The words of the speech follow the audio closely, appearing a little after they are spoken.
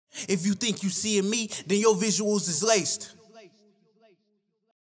If you think you seeing me, then your visuals is laced.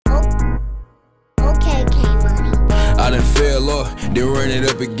 Okay, Money. I done fell off, then run it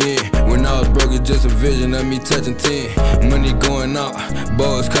up again. When I was broke, it's just a vision of me touching 10. Money going out,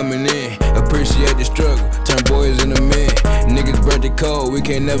 balls coming in. Appreciate the struggle, turn boys into men. Niggas break the code, we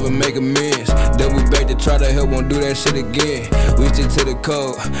can't never make amends. Double back to try to help, won't do that shit again. We stick to the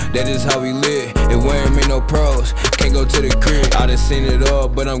code, that is how we live. If we ain't make no pros, can't go to the crib. I done seen it all,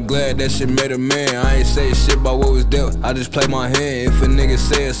 but I'm glad that shit made a man. I ain't say shit about what was dealt, I just play my hand. If a nigga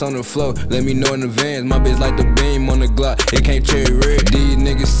say it's on the floor, let me know in advance. My bitch like the beam on the Glock, it can't cherry red. These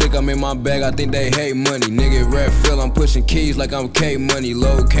niggas sick, I'm in my bag, I think they hate money. Nigga rap feel, I'm pushing keys like I'm K-Money.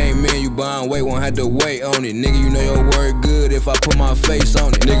 Load came in, you buying weight, won't have to wait on it. Nigga, you know your word good if I put my face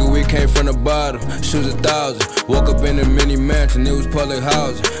on it. Nigga, we came from the bottom, shoes 1,000. Woke up in a mini mansion, it was public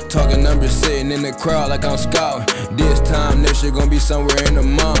housing. Talking numbers, sitting in the crowd like I'm scouting. This time, this shit gon' be somewhere in the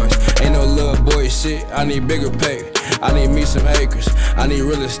mines. Ain't no little boy shit, I need bigger pay. I need me some acres, I need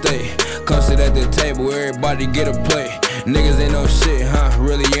real estate. Come sit at the table, everybody get a plate. Niggas ain't no shit, huh?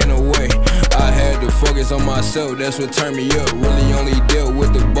 Really ain't no way. I had to focus on myself, that's what turned me up. Really only dealt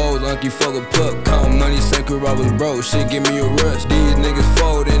with the bows, Unky fuck a puck. Count money, same career I was broke, shit give me a rush. These niggas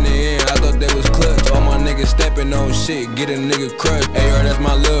fold in the end, I thought they was clutch. All my niggas stepping on shit, get a nigga crushed. Ayo, that's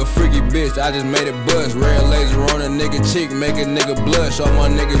my little freaky bitch, I just made it bust. Red laser on a nigga cheek, make a nigga blush. All my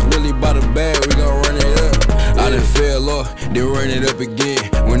niggas really bout a bag, we gon' run it up. I done fell off, then run it up again.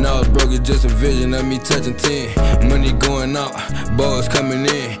 When I was broke, it's just a vision of me touching 10. Money going out, balls coming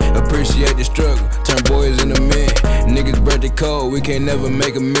in. Appreciate the struggle, turn boys into men. Niggas break the code, we can't never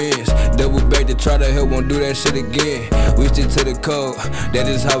make amends. Double back to try to help, won't do that shit again. We stick to the code, that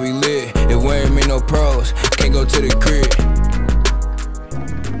is how we live. If we ain't make no pros, can't go to the crib.